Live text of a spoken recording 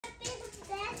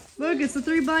Look, it's the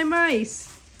 3 blind mice.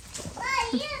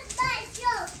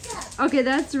 Okay,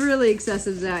 that's really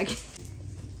excessive, Zach.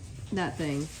 That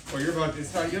thing. Well, you're about to,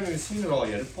 it's not, you haven't even seen it all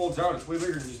yet. It folds out. It's way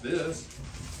bigger than just this.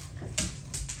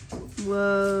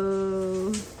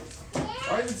 Whoa.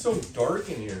 Why is it so dark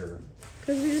in here?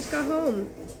 Because we just got home.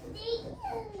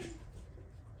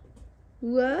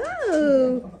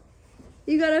 Whoa.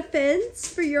 You got a fence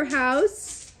for your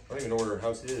house? I don't even know where her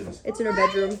house is. It's in her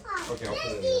bedroom. Okay, I'll put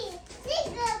it in there.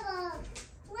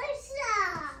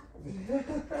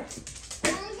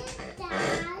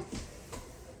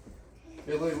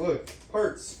 Hey, look,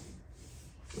 parts.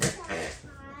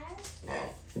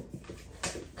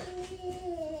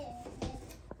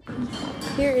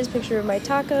 Here is a picture of my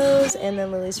tacos, and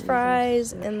then Lily's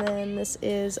fries, and then this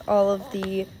is all of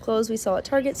the clothes we saw at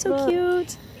Target. So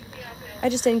cute. I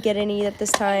just didn't get any at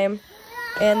this time.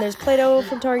 And there's Play-Doh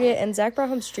from Target, and Zach brought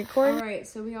home street corn. Alright,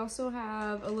 so we also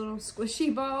have a little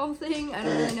squishy ball thing. I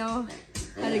don't really know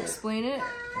how to explain it,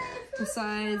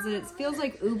 besides that it feels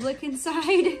like oobleck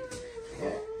inside.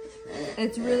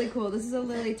 It's really cool. This is a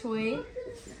Lily toy.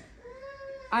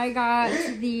 I got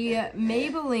the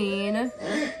Maybelline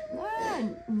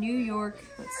New York,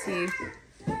 let's see,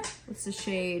 what's the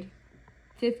shade?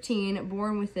 15,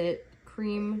 Born With It,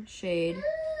 cream shade.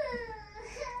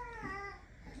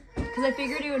 Because I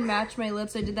figured it would match my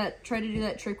lips. I tried to do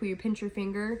that trick where you pinch your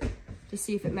finger to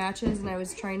see if it matches, and I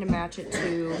was trying to match it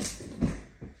to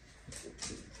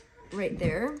right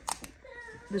there,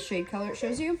 the shade color it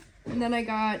shows you. And then I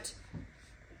got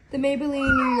the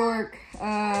Maybelline New York,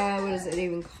 what is it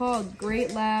even called?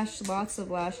 Great Lash, Lots of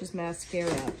Lashes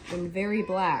Mascara in Very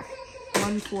Black,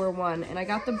 141. And I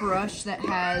got the brush that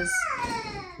has...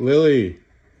 Lily.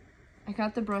 I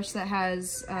got the brush that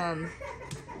has,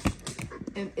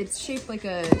 it's shaped like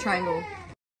a triangle.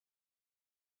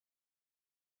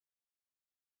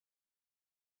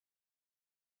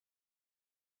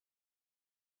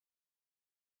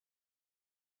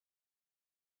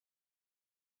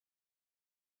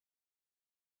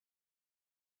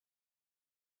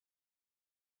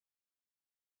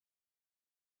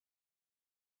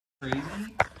 Crazy.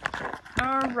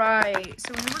 All right,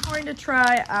 so we were going to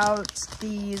try out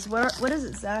these. What is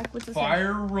it, Zach? What's this?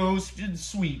 Fire roasted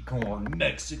sweet corn,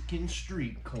 Mexican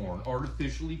street corn,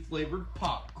 artificially flavored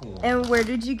popcorn. And where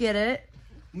did you get it?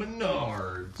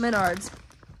 Menards. Menards.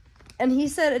 And he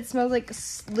said it smells like,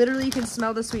 literally you can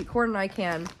smell the sweet corn, and I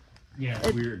can. Yeah,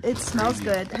 it's weird. It smells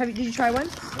good. Did you try one?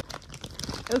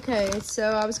 Okay, so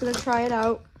I was gonna try it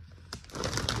out.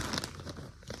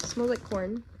 It smells like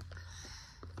corn.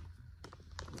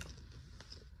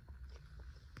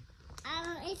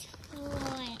 It's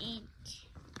orange.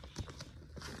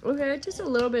 Okay, just a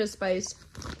little bit of spice.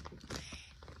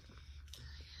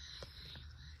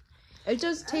 It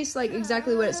just tastes like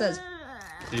exactly what it says.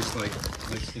 Tastes like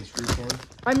Mexican street corn.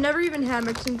 I've never even had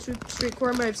Mexican street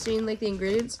corn, but I've seen like the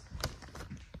ingredients.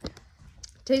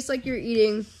 Tastes like you're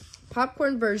eating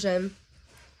popcorn version.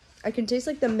 I can taste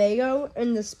like the mayo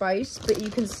and the spice, but you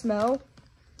can smell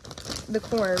the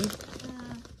corn.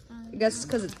 I guess it's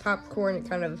because it's popcorn. It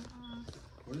kind of.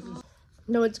 What is this?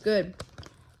 No, it's good.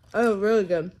 Oh, really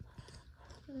good.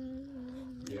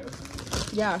 Yeah.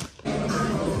 Yeah.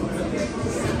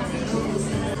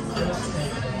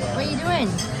 What are you doing?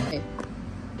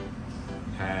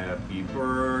 Happy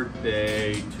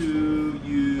birthday to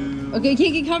you. Okay,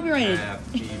 can't get copyrighted.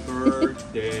 Happy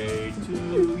birthday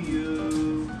to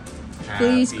you.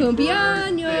 Feliz Happy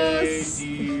cumpleaños.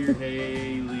 birthday, dear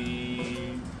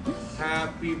Haley.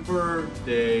 Happy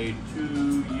birthday to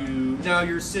you. Now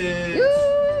you're 6.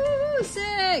 Ooh,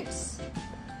 6.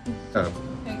 Oh.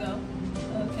 There you go.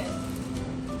 Okay.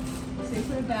 So you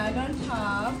put a bag on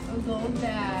top, a gold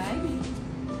bag.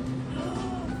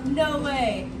 No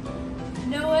way.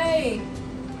 No way.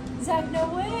 Zach, no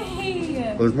way.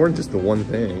 Well, there's more than just the one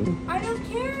thing. I don't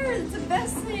care. It's the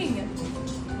best thing.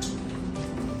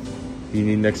 You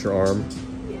need an extra arm.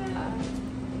 Yeah.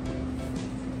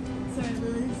 Sorry,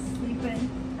 Lily's sleeping.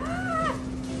 Ah!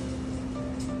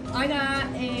 I got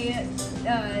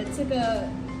it's like a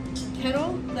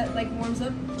kettle that like warms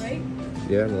up, right?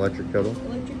 Yeah, an electric kettle.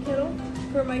 Electric kettle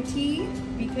for my tea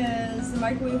because the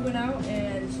microwave went out,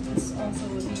 and this also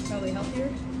would be probably healthier.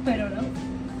 I don't know.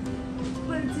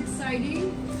 But it's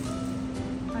exciting.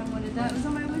 I wanted that. It was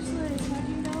on my wish list. How'd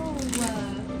you know?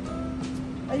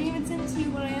 I didn't even send it to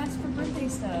you when I asked for birthday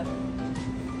stuff.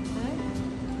 Did I?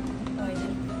 Oh, I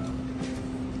did.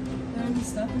 There's the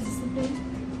stuff. Is this the thing?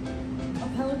 A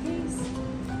pillowcase?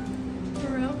 For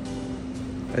real?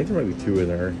 I think there might be 2 in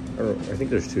there. I think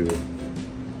there's 2. I wrote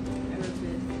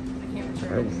it. I can't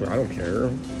return it. I don't care.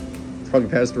 probably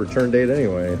past the return date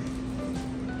anyway.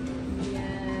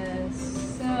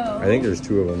 Yes. So. I think there's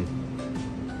 2 of them.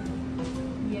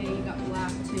 Yeah, you got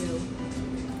black too.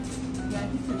 Yeah, I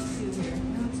think there's 2 here.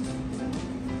 No,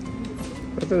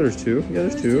 I thought there's 2. Yeah,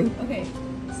 there's 2. Okay.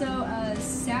 So,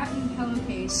 satin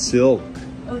pillowcase. Silk.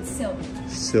 Oh, it's silk.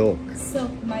 Silk.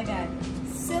 Silk, my bad.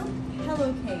 Silk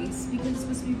pillowcase because it's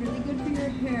supposed to be really good for your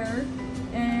hair.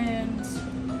 And,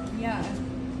 yeah,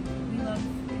 we love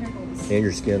hair goals. And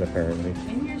your skin, apparently.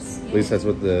 And your skin. At least that's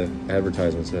what the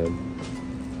advertisement said.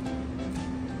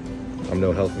 I'm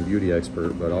no health and beauty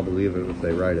expert, but I'll believe it if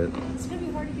they write it. It's gonna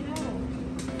be hard to get out.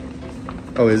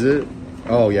 Oh, is it?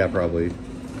 Oh, yeah, probably.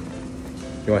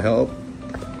 You want help?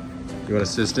 You want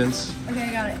assistance? Okay,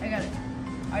 I got it.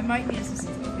 I might need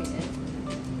assistance. Okay, then.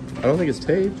 I don't think it's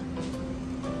taped.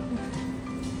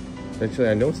 Actually,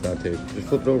 I know it's not taped. Just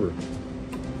flip it over.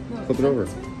 No, Flip it over.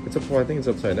 It's up. Well, I think it's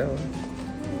upside down.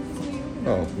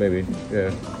 Oh, maybe.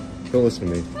 Yeah. Don't listen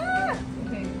to me. Ah!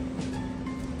 Okay.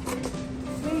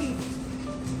 Wait.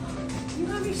 You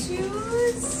have your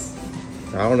shoes?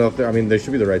 I don't know if they're. I mean, they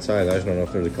should be the right size. I just don't know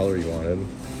if they're the color you wanted.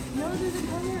 No, they're the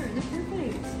color. They're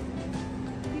perfect.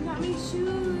 You got me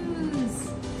shoes.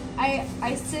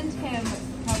 I sent him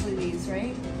probably these,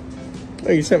 right?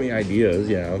 Oh, you sent me ideas.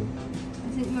 Yeah.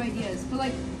 I sent you ideas, but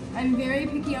like I'm very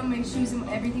picky on my shoes and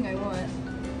everything I want.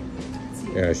 Let's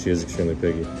see. Yeah, she is extremely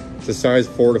picky. It's a size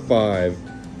 4 to 5.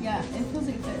 Yeah, it feels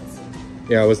like it fits.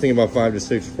 Yeah, I was thinking about 5 to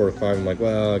 6, 4 to 5. I'm like,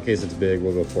 well, in case it's big,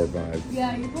 we'll go 4 to 5.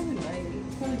 Yeah, you're probably right.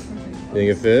 It's probably perfect. You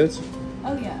think it fits?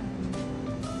 Oh yeah.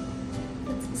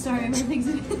 Sorry, everything's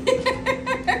in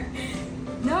there.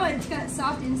 No, it's got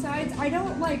soft insides. I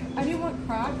didn't want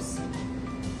Crocs.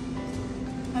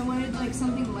 I wanted like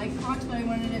something like Crocs, but I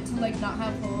wanted it to like not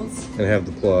have holes. And have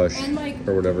the plush And like,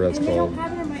 or whatever that's and called. they don't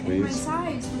have it in my Please.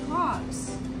 size for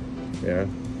Crocs. Yeah.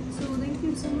 So thank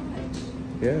you so much.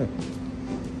 Yeah. Do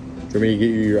you want me to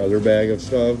get you your other bag of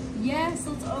stuff? Yes,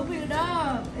 let's open it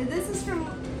up. And this is from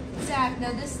Zach.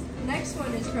 Now this next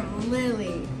one is from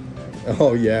Lily.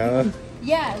 Oh, yeah?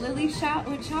 Yeah, Lily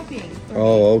went shopping. for me.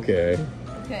 Oh, okay.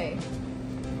 Okay.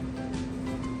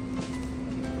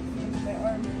 My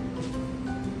arm.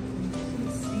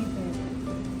 Let's see then.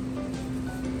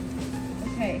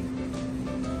 Okay.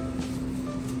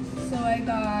 So I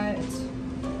got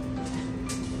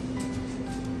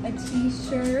a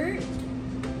t-shirt.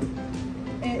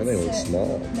 That thing looks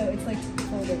small. No, it's like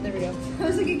folded. There we go. I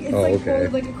was thinking it's Oh, like okay.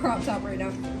 folded like a crop top right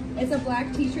now. It's a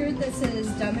black t-shirt that says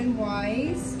Dumb and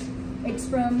Wise. It's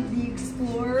from the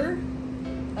Explorer.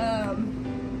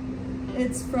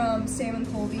 It's from Sam and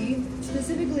Colby.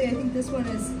 Specifically, I think this one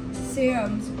is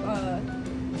Sam's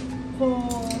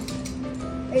whole.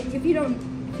 If you don't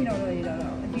know, you don't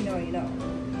know. If you know, you know.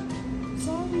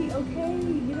 Sorry, okay,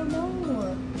 you don't know.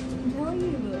 I'm telling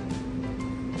you.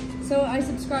 So I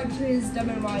subscribe to his Dumb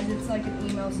and Wise. It's like an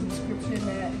email subscription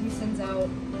that he sends out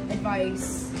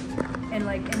advice and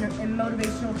like and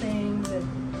motivational things. And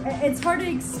it's hard to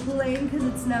explain because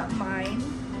it's not mine.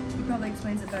 He probably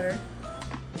explains it better.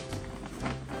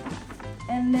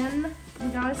 And then we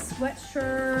got a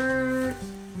sweatshirt.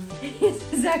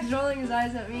 Zach's rolling his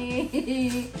eyes at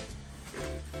me.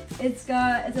 It's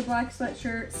a black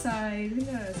sweatshirt size. I think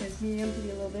it says medium to be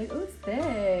a little big. Oh, it's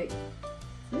thick.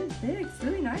 It's thick. It's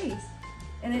really nice.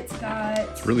 And it's got.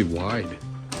 It's really wide.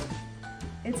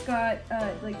 It's got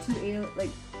like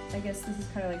I guess this is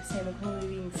kind of like Sam and Colby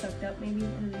being sucked up maybe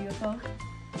in the UFO.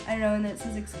 I don't know. And then it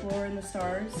says Explore in the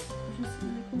stars, which is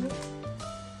really cool.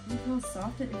 It feels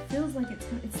soft. It feels like it's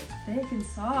thick and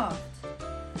soft.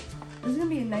 This is gonna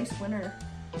be a nice winter.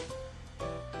 It's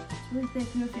really thick.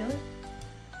 You wanna feel it?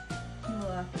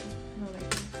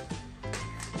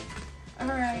 All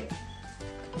right.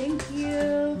 Thank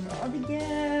you for all the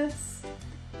gifts.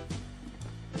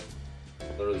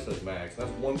 It literally says max.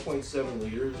 That's 1.7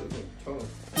 liters. That's a ton.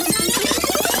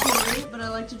 Okay, but I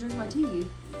like to drink my tea.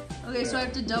 Okay, so I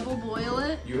have to double boil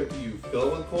it. You fill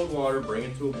it with cold water, bring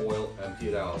it to a boil, empty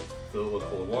it out. Fill it with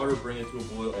cold water, bring it to a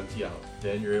boil, empty out.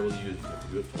 Then you're able to use it. You have to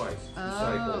do it twice. 2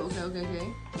 cycles.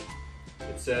 Okay.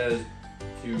 It says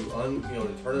to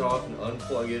turn it off and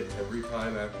unplug it every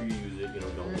time after you use it.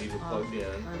 Don't leave it plugged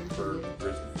in for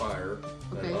risk of fire.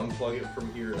 Okay. Then unplug it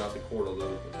from here, not the cord,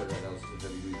 although right now this is a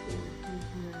heavy duty cord.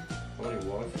 How many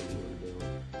watts is it?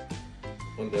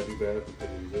 Wouldn't that be bad if we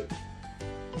could use it?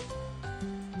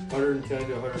 110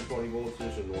 to 120 volts.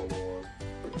 This is normal one.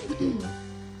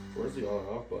 Where's the on and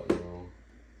off button now?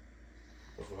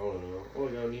 That's what I want to know. Oh, I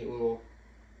got a neat little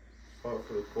spot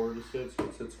for the cord to sit, so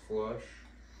it sits flush.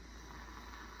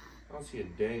 I don't see a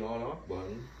dang on-off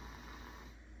button.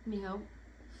 Need help?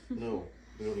 No,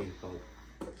 we don't need help.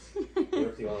 What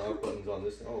if the on-off button's on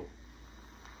this? Oh,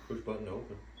 push button to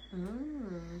open. I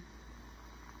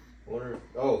wonder if,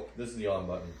 oh, this is the on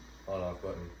button, on-off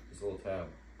button. This little tab.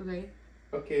 Okay.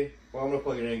 Okay, well I'm gonna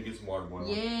plug it in and get some water boiling.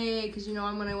 Yay, because you know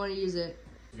I'm when I want to use it.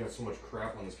 We got so much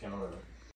crap on this counter.